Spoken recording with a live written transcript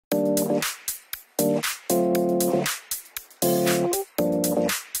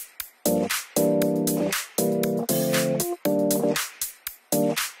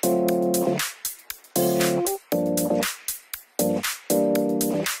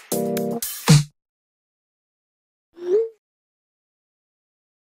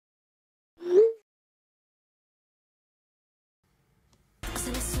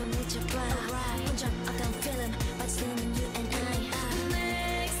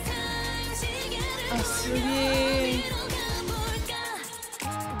sweet.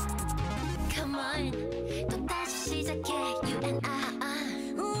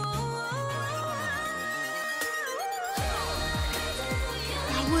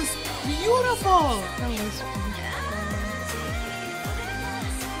 That was beautiful. That was beautiful.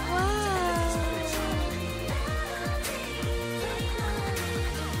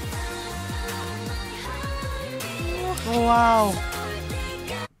 Oh, wow.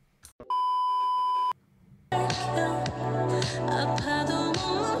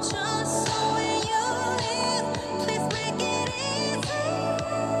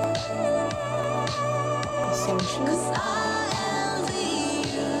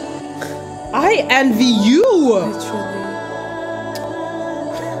 I envy you. Literally.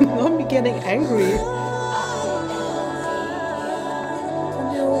 Not me getting angry.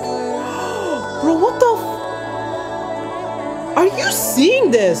 Bro, what the f— are you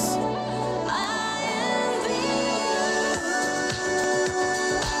seeing this?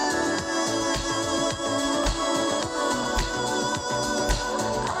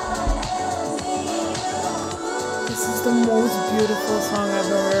 This is the most beautiful song I've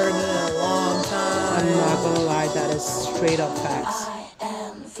ever heard in a long time. I'm not gonna lie, that is straight up facts.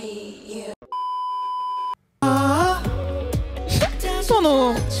 INVU.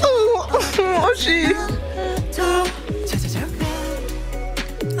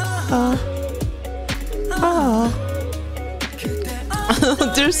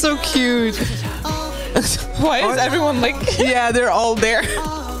 They're so cute. Why is everyone like— yeah, they're all there.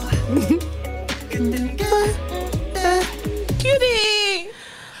 Cutie!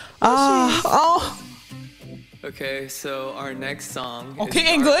 Oh. Okay, so our next song.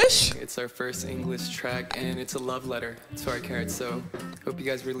 Okay, English? It's our first English track, and it's a love letter to our carrots. So, hope you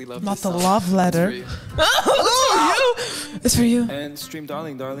guys really love Not this the song. love letter. It's for you. It's for you. And stream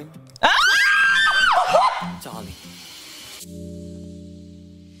Darling, Darling. Darling.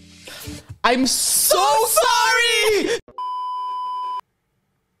 I'm so sorry!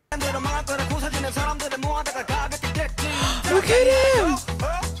 Look at him!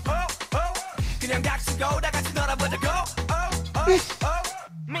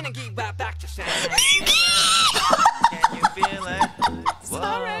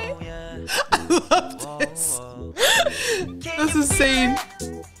 Sorry. I love this. That's insane.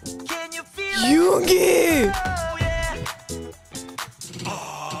 Yoongi!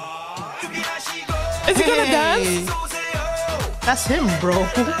 Is he gonna dance? That's him, bro.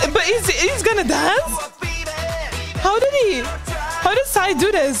 But he's gonna dance? How did Psy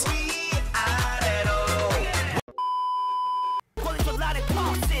do this?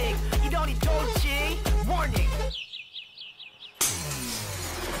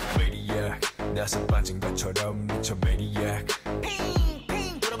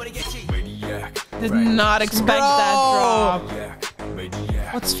 Did not expect that drop.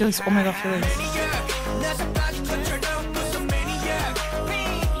 What's Felix? Oh my god, Felix.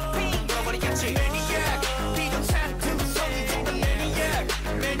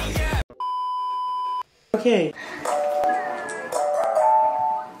 Okay.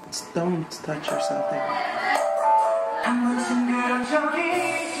 Don't touch yourself there.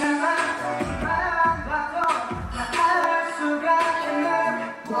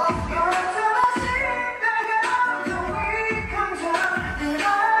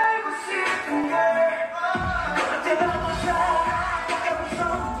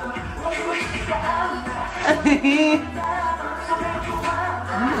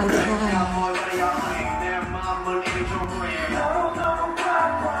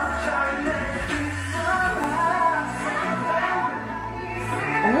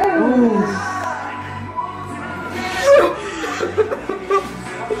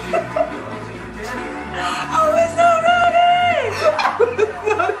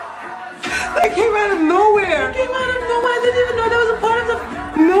 That came out of nowhere. It came out of nowhere. I didn't even know that was a part of the—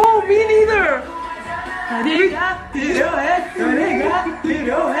 no, me neither.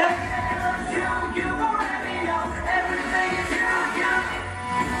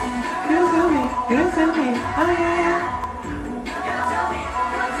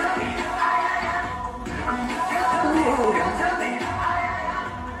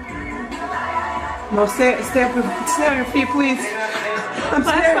 No, stay on your feet, please. I'm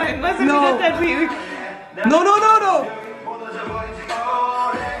scared. No. No.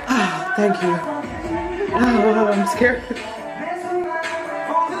 Ah, thank you. Oh, I'm scared.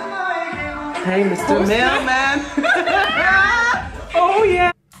 Hey, Mr. Mailman. Oh,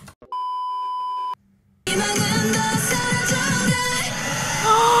 yeah.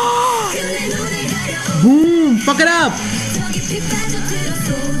 Boom! Fuck it up!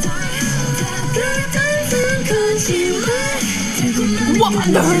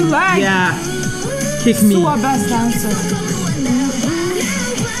 Her leg. Yeah. Kick me. Suga best dancer.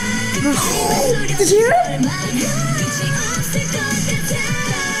 Did you hear it?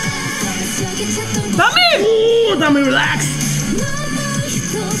 Dami! Ooh, Dami, relax.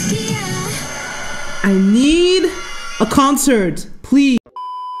 I need a concert, please.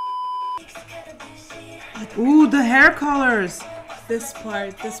 Ooh, the hair colors. This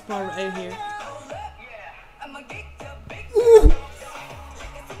part right here. Ooh.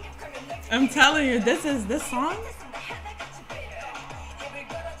 I'm telling you, this song.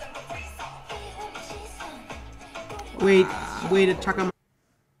 Wait, check out my.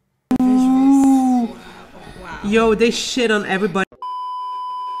 Ooh. Wow. Yo, they shit on everybody.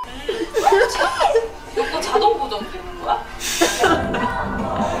 너 자동 보정 되는 거야?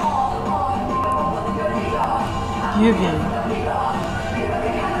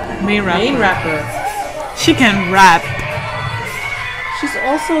 Main rapper. She can rap. She's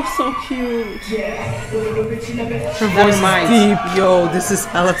also so cute. Her voice is deep. Yo, this is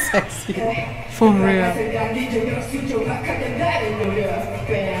hella sexy. For real.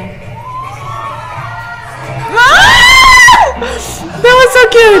 That was so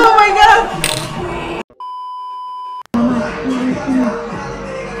cute. Oh my god.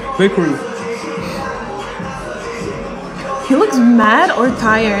 Bakery. He looks mad or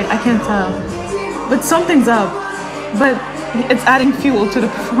tired, I can't tell. But something's up. But it's adding fuel to the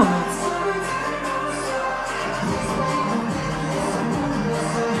performance.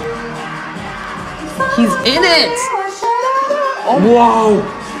 He's in it. Oh. Wow.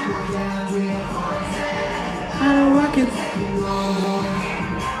 I don't rock it.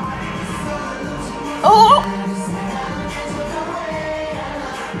 Oh!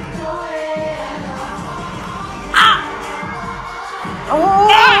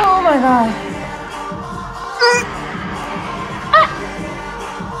 Oh my god.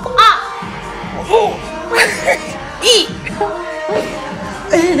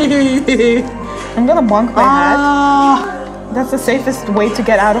 I'm gonna bonk my head. That's the safest way to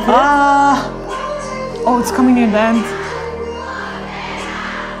get out of here. Oh, it's coming near the end.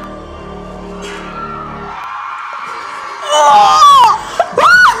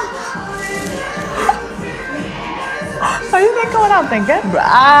 How do you think going out thinking?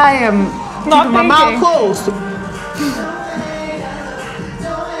 I am Not keeping my mouth closed.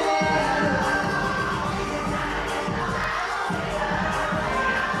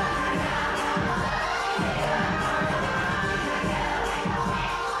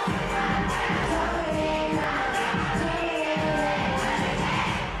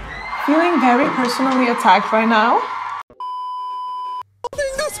 Feeling very personally attacked right now.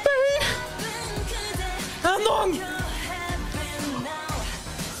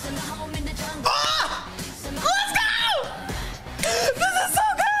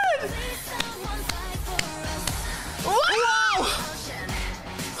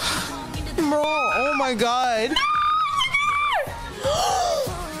 Oh my god.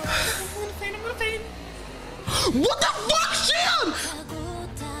 What the fuck, Shion?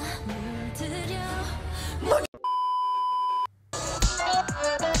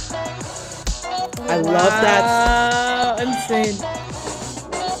 I love that. Insane.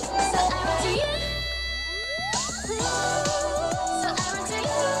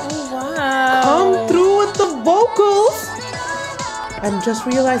 Oh, wow. Come through with the vocals. I'm just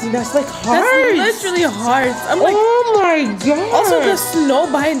realizing that's like hearts. That's literally hearts. I'm like, oh my god. also the snow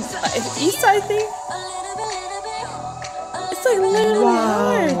behind East, I think. It's like literally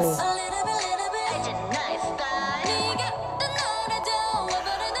hearts.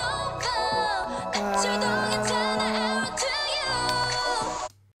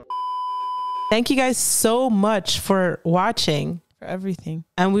 Thank you guys so much for watching. For everything.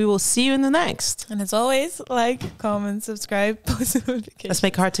 And we will see you in the next. And as always, like, comment, subscribe, post notifications. Let's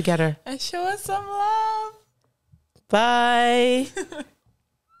make heart together. And show us some love. Bye.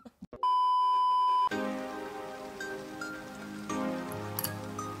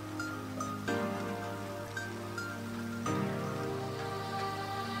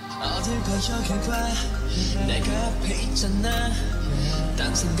 어딜 거역인 거야 내가 앞에 있잖아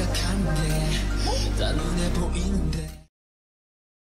딴 생각하는 게 다 눈에 보이는데